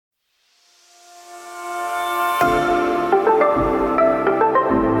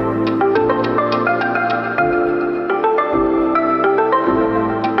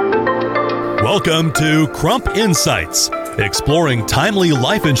Welcome to Crump Insights, exploring timely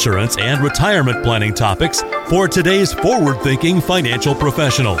life insurance and retirement planning topics for today's forward-thinking financial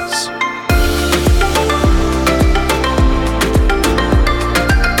professionals.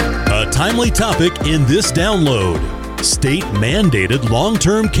 A timely topic in this download: state-mandated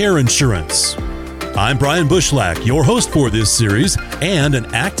long-term care insurance. I'm Brian Bushlack, your host for this series and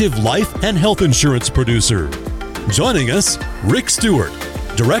an active life and health insurance producer. Joining us, Rick Stewart,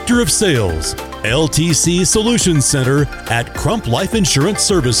 Director of Sales, LTC Solutions Center at Crump Life Insurance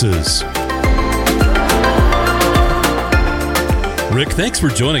Services. Rick, thanks for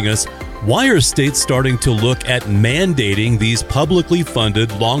joining us. Why are states starting to look at mandating these publicly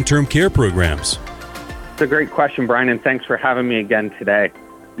funded long-term care programs? It's a great question, Brian, and thanks for having me again today.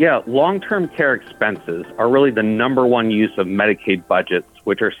 Yeah, long-term care expenses are really the number one use of Medicaid budgets,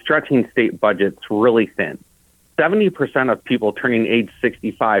 which are stretching state budgets really thin. 70% of people turning age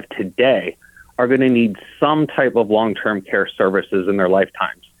 65 today are going to need some type of long-term care services in their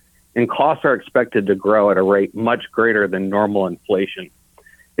lifetimes, and costs are expected to grow at a rate much greater than normal inflation.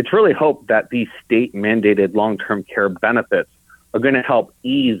 It's really hoped that these state-mandated long-term care benefits are going to help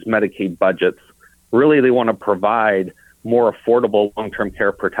ease Medicaid budgets. Really, they want to provide more affordable long-term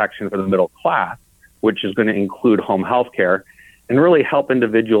care protection for the middle class, which is going to include home health care, and really help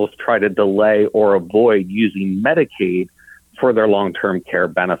individuals try to delay or avoid using Medicaid for their long-term care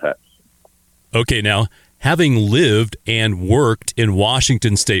benefits. Okay, now, having lived and worked in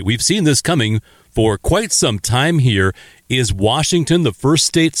Washington State, we've seen this coming for quite some time here. Is Washington the first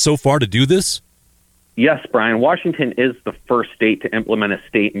state so far to do this? Yes, Brian. Washington is the first state to implement a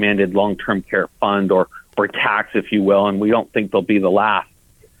state-mandated long-term care fund or tax, if you will, and we don't think they'll be the last.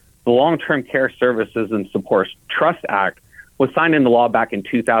 The Long-Term Care Services and Supports Trust Act was signed into law back in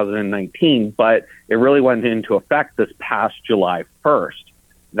 2019, but it really went into effect this past July 1st.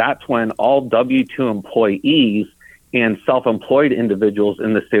 That's when all W-2 employees and self-employed individuals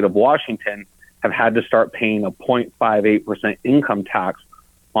in the state of Washington have had to start paying a 0.58% income tax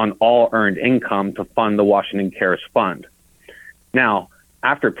on all earned income to fund the Washington Cares Fund. Now,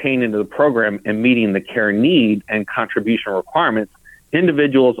 after paying into the program and meeting the care need and contribution requirements,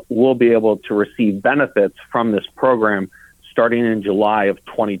 individuals will be able to receive benefits from this program starting in July of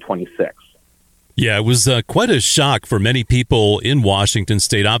 2026. Yeah, it was quite a shock for many people in Washington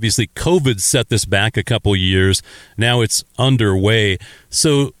State. Obviously, COVID set this back a couple years. Now it's underway.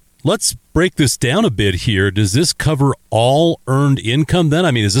 So let's break this down a bit here. Does this cover all earned income then?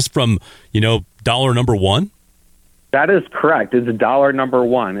 I mean, is this from, dollar number one? That is correct. It's dollar number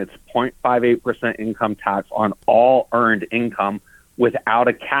one. It's 0.58% income tax on all earned income without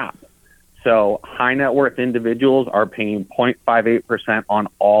a cap. So high net worth individuals are paying 0.58% on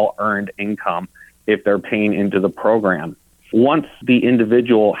all earned income if they're paying into the program. Once the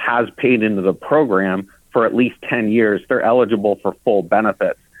individual has paid into the program for at least 10 years, they're eligible for full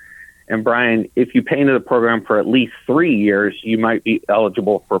benefits. And Brian, if you pay into the program for at least 3 years, you might be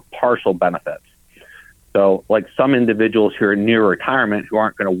eligible for partial benefits. So like some individuals who are near retirement who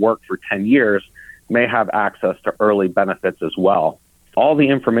aren't going to work for 10 years may have access to early benefits as well. All the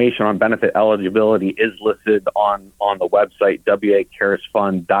information on benefit eligibility is listed on the website,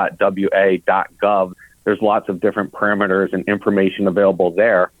 wacaresfund.wa.gov. There's lots of different parameters and information available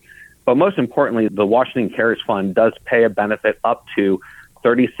there. But most importantly, the Washington Cares Fund does pay a benefit up to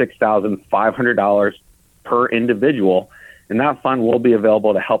 $36,500 per individual, and that fund will be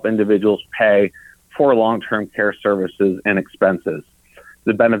available to help individuals pay for long-term care services and expenses.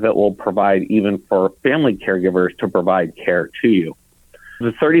 The benefit will provide even for family caregivers to provide care to you.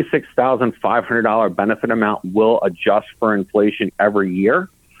 The $36,500 benefit amount will adjust for inflation every year.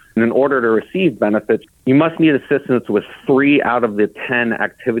 And in order to receive benefits, you must need assistance with 3 out of the 10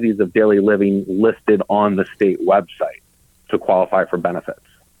 activities of daily living listed on the state website to qualify for benefits.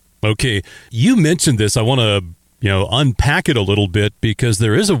 Okay. You mentioned this. I want to unpack it a little bit because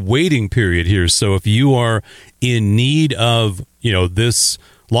there is a waiting period here. So if you are in need of, this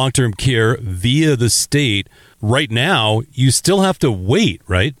long-term care via the state, right now, you still have to wait,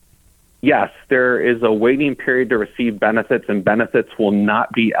 right? Yes, there is a waiting period to receive benefits, and benefits will not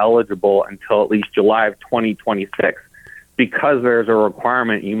be eligible until at least July of 2026. Because there's a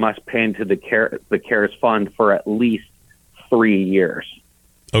requirement, you must pay into the CARES Fund for at least 3 years.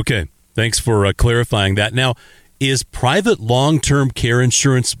 Okay, thanks for clarifying that. Now, is private long-term care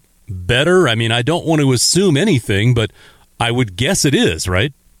insurance better? I mean, I don't want to assume anything, but I would guess it is,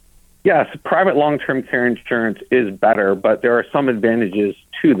 right? Yes, private long-term care insurance is better, but there are some advantages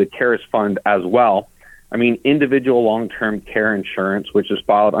to the CARES Fund as well. I mean, individual long-term care insurance, which is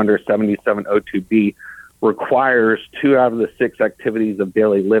filed under 7702B, requires 2 out of the 6 activities of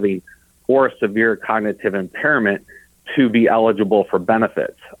daily living or severe cognitive impairment to be eligible for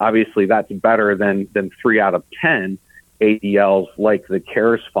benefits. Obviously, that's better than 3 out of 10 ADLs like the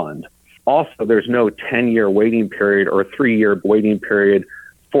CARES Fund. Also, there's no 10-year waiting period or 3-year waiting period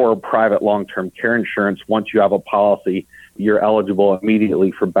for private long-term care insurance. Once you have a policy, you're eligible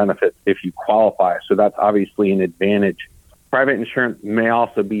immediately for benefits if you qualify. So that's obviously an advantage. Private insurance may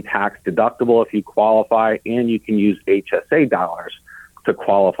also be tax deductible if you qualify, and you can use HSA dollars to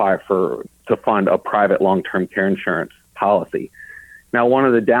qualify to fund a private long-term care insurance policy. Now, one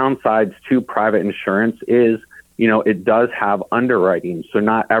of the downsides to private insurance is, it does have underwriting. So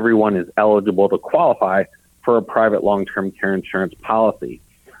not everyone is eligible to qualify for a private long-term care insurance policy.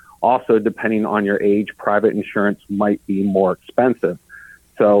 Also, depending on your age, private insurance might be more expensive.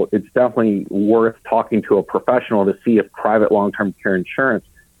 So it's definitely worth talking to a professional to see if private long-term care insurance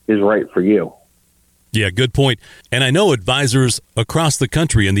is right for you. Yeah, good point. And I know advisors across the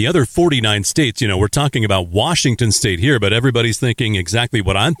country in the other 49 states, we're talking about Washington State here, but everybody's thinking exactly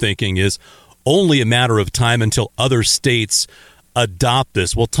what I'm thinking is only a matter of time until other states adopt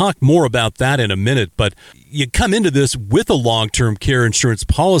this. We'll talk more about that in a minute, but you come into this with a long-term care insurance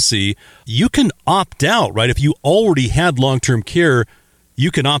policy, you can opt out, right? If you already had long-term care, you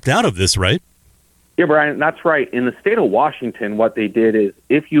can opt out of this, right? Yeah, Brian, that's right. In the state of Washington, what they did is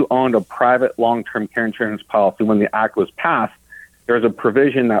if you owned a private long-term care insurance policy when the act was passed, there's a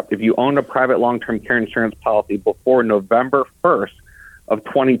provision that if you owned a private long-term care insurance policy before November 1st of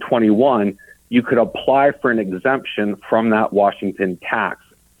 2021, you could apply for an exemption from that Washington tax.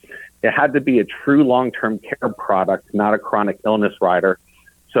 It had to be a true long-term care product, not a chronic illness rider.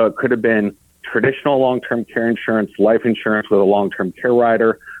 So it could have been traditional long-term care insurance, life insurance with a long-term care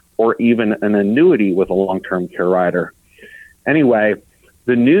rider, or even an annuity with a long-term care rider. Anyway,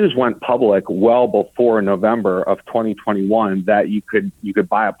 the news went public well before November of 2021 that you could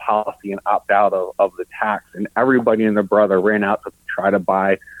buy a policy and opt out of the tax, and everybody and their brother ran out to try to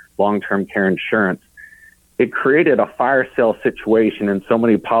buy long-term care insurance. It created a fire sale situation, and so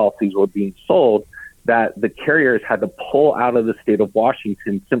many policies were being sold that the carriers had to pull out of the state of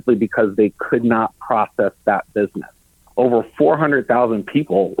Washington simply because they could not process that business. Over 400,000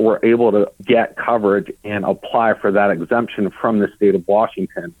 people were able to get coverage and apply for that exemption from the state of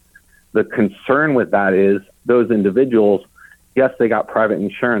Washington. The concern with that is those individuals, yes, they got private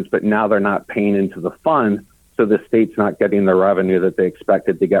insurance, but now they're not paying into the fund, so the state's not getting the revenue that they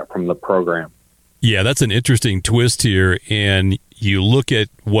expected to get from the program. Yeah, that's an interesting twist here, and you look at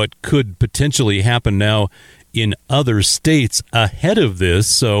what could potentially happen now in other states ahead of this.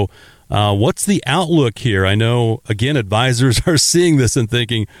 So what's the outlook here? I know, again, advisors are seeing this and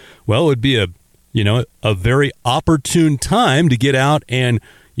thinking, well, it would be a very opportune time to get out and,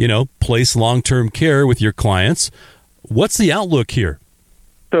 place long-term care with your clients. What's the outlook here?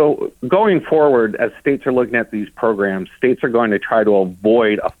 So going forward, as states are looking at these programs, states are going to try to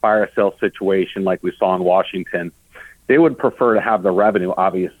avoid a fire sale situation like we saw in Washington. They would prefer to have the revenue,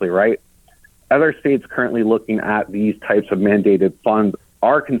 obviously, right? Other states currently looking at these types of mandated funds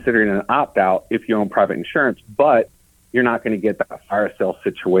are considering an opt-out if you own private insurance, but you're not going to get that fire sale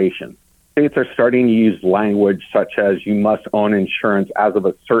situation. States are starting to use language such as you must own insurance as of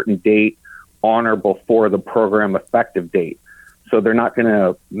a certain date on or before the program effective date. So they're not going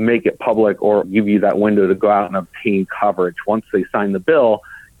to make it public or give you that window to go out and obtain coverage. Once they sign the bill,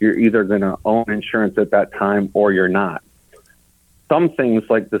 you're either going to own insurance at that time or you're not. Some things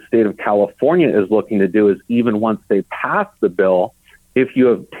like the state of California is looking to do is even once they pass the bill, if you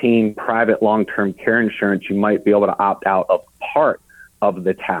obtain private long-term care insurance, you might be able to opt out of part of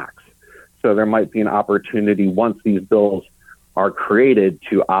the tax. So there might be an opportunity once these bills are created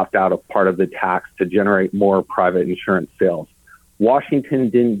to opt out of part of the tax to generate more private insurance sales.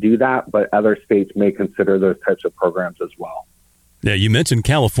 Washington didn't do that, but other states may consider those types of programs as well. Yeah, you mentioned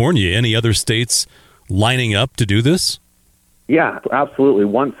California. Any other states lining up to do this? Yeah, absolutely.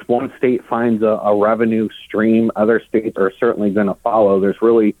 Once one state finds a revenue stream, other states are certainly going to follow. There's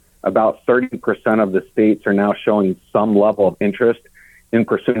really about 30% of the states are now showing some level of interest in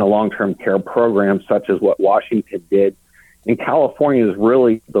pursuing a long-term care program, such as what Washington did. And California is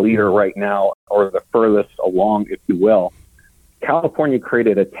really the leader right now, or the furthest along, if you will. California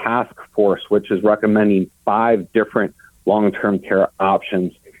created a task force which is recommending 5 different long-term care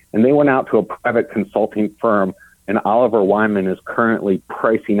options. And they went out to a private consulting firm, and Oliver Wyman is currently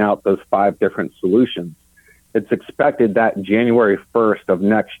pricing out those 5 different solutions. It's expected that January 1st of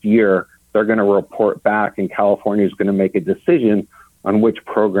next year, they're going to report back, and California is going to make a decision on which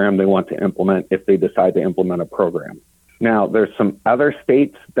program they want to implement if they decide to implement a program. Now, there's some other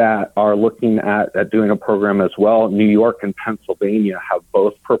states that are looking at doing a program as well. New York and Pennsylvania have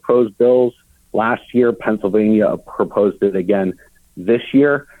both proposed bills last year. Pennsylvania proposed it again this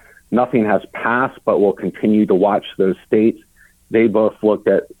year. Nothing has passed, but we'll continue to watch those states. They both looked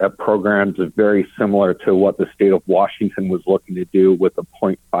at programs very similar to what the state of Washington was looking to do with a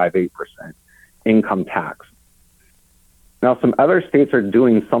 0.58% income tax. Now, some other states are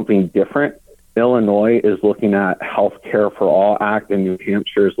doing something different. Illinois is looking at Health Care for All Act, and New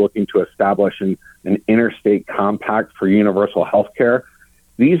Hampshire is looking to establish an interstate compact for universal health care.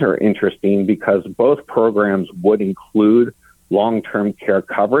 These are interesting because both programs would include long-term care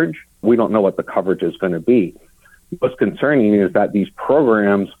coverage. We don't know what the coverage is going to be. What's concerning is that these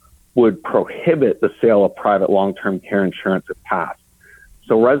programs would prohibit the sale of private long-term care insurance if passed.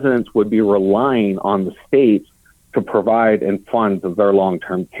 So residents would be relying on the states to provide and fund their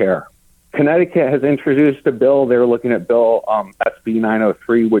long-term care. Connecticut has introduced a bill. They're looking at Bill SB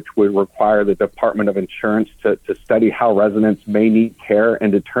 903, which would require the Department of Insurance to study how residents may need care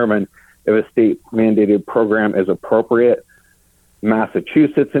and determine if a state-mandated program is appropriate.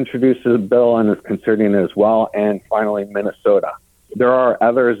 Massachusetts introduces a bill and is considering it as well. And finally, Minnesota. There are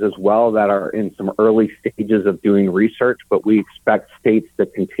others as well that are in some early stages of doing research, but we expect states to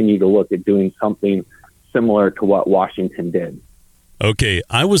continue to look at doing something similar to what Washington did. Okay,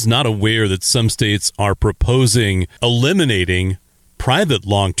 I was not aware that some states are proposing eliminating private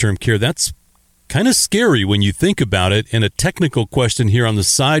long-term care. That's kind of scary when you think about it. And a technical question here on the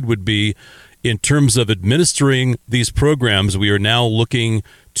side would be, in terms of administering these programs, we are now looking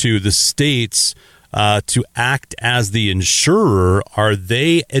to the states to act as the insurer. Are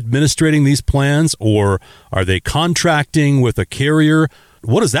they administrating these plans, or are they contracting with a carrier?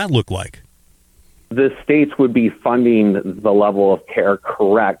 What does that look like? The states would be funding the level of care,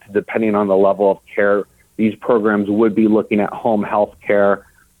 correct, depending on the level of care. These programs would be looking at home health care,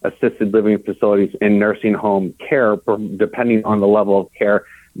 assisted living facilities, and nursing home care, depending on the level of care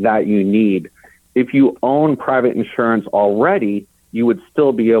that you need. If you own private insurance already, you would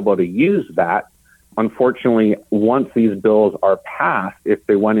still be able to use that. Unfortunately, once these bills are passed, if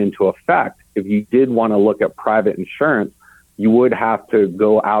they went into effect, if you did want to look at private insurance, you would have to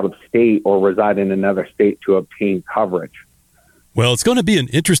go out of state or reside in another state to obtain coverage. Well, it's going to be an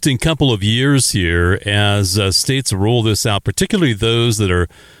interesting couple of years here as states roll this out, particularly those that are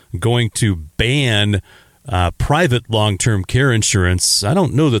going to ban private long-term care insurance. I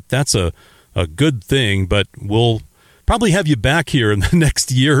don't know that that's a good thing, but we'll probably have you back here in the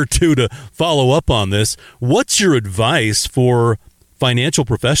next year or two to follow up on this. What's your advice for financial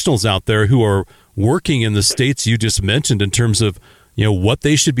professionals out there who are working in the states you just mentioned in terms of, what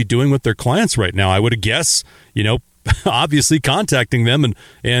they should be doing with their clients right now? I would guess, obviously contacting them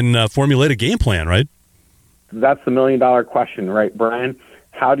and formulate a game plan, right? That's the million-dollar question, right, Brian?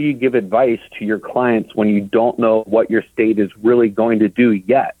 How do you give advice to your clients when you don't know what your state is really going to do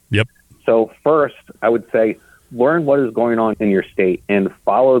yet? Yep. So first, I would say learn what is going on in your state and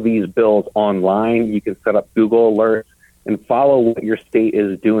follow these bills online. You can set up Google alerts and follow what your state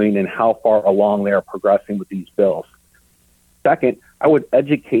is doing and how far along they are progressing with these bills. Second, I would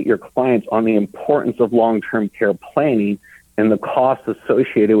educate your clients on the importance of long-term care planning and the costs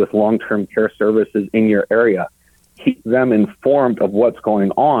associated with long-term care services in your area. Keep them informed of what's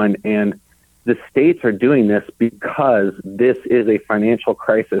going on, and the states are doing this because this is a financial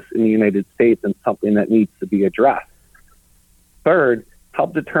crisis in the United States and something that needs to be addressed. Third,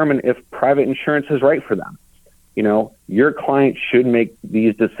 help determine if private insurance is right for them. Your client should make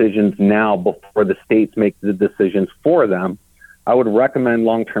these decisions now before the states make the decisions for them. I would recommend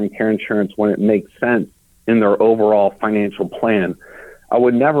long-term care insurance when it makes sense in their overall financial plan. I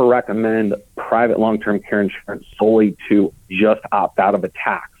would never recommend private long-term care insurance solely to just opt out of a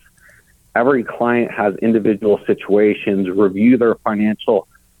tax. Every client has individual situations. Review their financial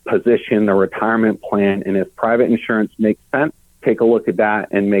position, their retirement plan, and if private insurance makes sense, take a look at that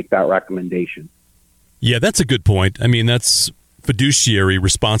and make that recommendation. Yeah, that's a good point. I mean, that's fiduciary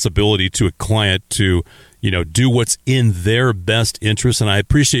responsibility to a client to, do what's in their best interest. And I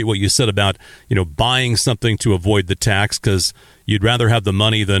appreciate what you said about, buying something to avoid the tax, because you'd rather have the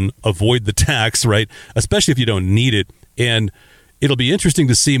money than avoid the tax, right? Especially if you don't need it. And it'll be interesting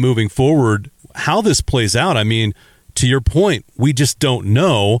to see moving forward how this plays out. I mean, to your point, we just don't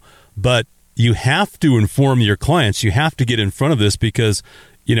know, but you have to inform your clients. You have to get in front of this because,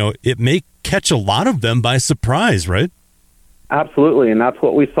 it may catch a lot of them by surprise, right? Absolutely, and that's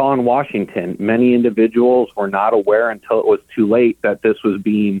what we saw in Washington. Many individuals were not aware until it was too late that this was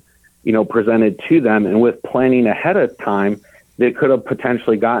being, presented to them. And with planning ahead of time, they could have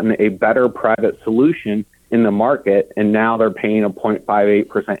potentially gotten a better private solution in the market, and now they're paying a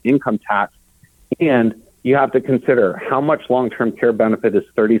 0.58% income tax. And you have to consider, how much long-term care benefit is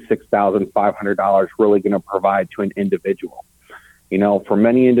 $36,500 really going to provide to an individual? You know, for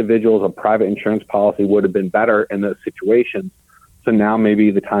many individuals, a private insurance policy would have been better in those situations. So now may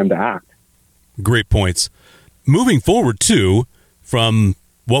be the time to act. Great points. Moving forward, too, from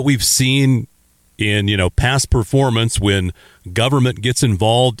what we've seen in, past performance when government gets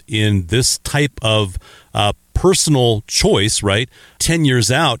involved in this type of personal choice, right? 10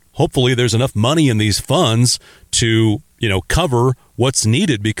 years out, hopefully there's enough money in these funds to, cover what's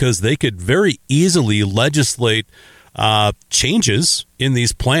needed, because they could very easily legislate changes in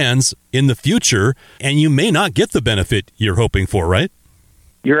these plans in the future, and you may not get the benefit you're hoping for, right?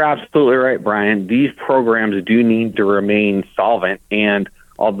 You're absolutely right, Brian. These programs do need to remain solvent. And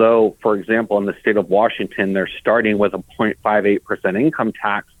although, for example, in the state of Washington, they're starting with a 0.58% income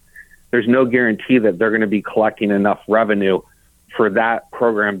tax, there's no guarantee that they're going to be collecting enough revenue for that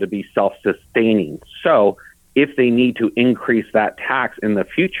program to be self-sustaining. So if they need to increase that tax in the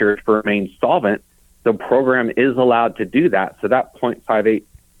future to remain solvent, the program is allowed to do that. So that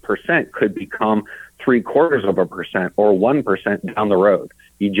 0.58% could become 0.75% or 1% down the road.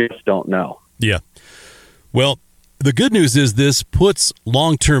 You just don't know. Yeah. Well, the good news is this puts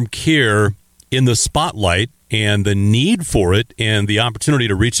long-term care in the spotlight and the need for it and the opportunity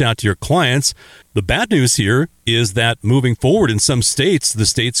to reach out to your clients. The bad news here is that moving forward in some states, the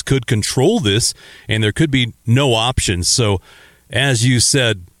states could control this and there could be no options. So as you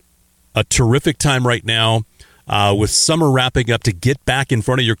said, a terrific time right now with summer wrapping up to get back in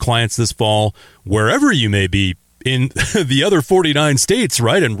front of your clients this fall, wherever you may be in the other 49 states,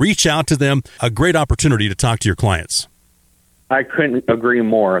 right? And reach out to them. A great opportunity to talk to your clients. I couldn't agree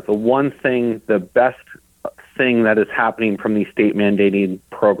more. The best thing that is happening from these state mandating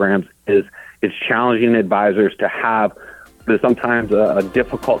programs is challenging advisors to have sometimes a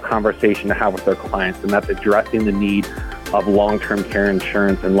difficult conversation to have with their clients, and that's addressing the need of long-term care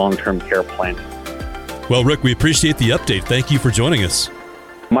insurance and long-term care planning. Well, Rick, we appreciate the update. Thank you for joining us.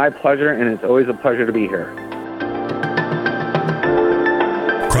 My pleasure, and it's always a pleasure to be here.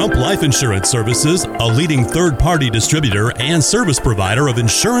 Crump Life Insurance Services, a leading third-party distributor and service provider of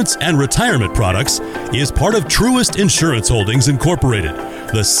insurance and retirement products, is part of Truist Insurance Holdings Incorporated,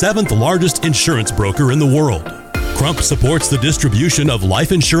 the 7th largest insurance broker in the world. Crump supports the distribution of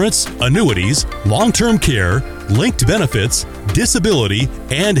life insurance, annuities, long-term care, linked benefits, disability,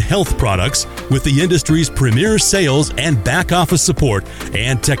 and health products with the industry's premier sales and back-office support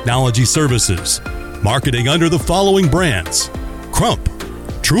and technology services. Marketing under the following brands: Crump,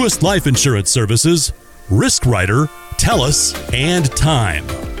 Truist Life Insurance Services, Risk Writer, TELUS, and Time.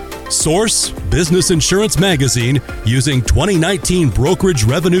 Source: Business Insurance Magazine, using 2019 brokerage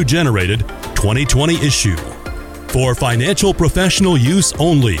revenue generated 2020 issue. For financial professional use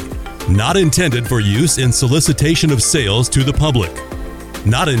only. Not intended for use in solicitation of sales to the public.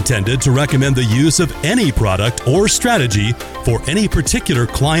 Not intended to recommend the use of any product or strategy for any particular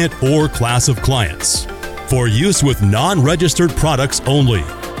client or class of clients. For use with non-registered products only.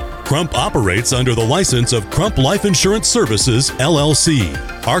 Crump operates under the license of Crump Life Insurance Services, LLC.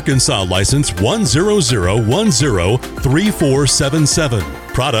 Arkansas license 100103477.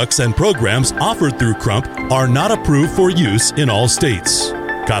 Products and programs offered through Crump are not approved for use in all states.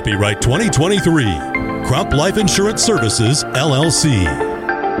 Copyright 2023. Crump Life Insurance Services, LLC.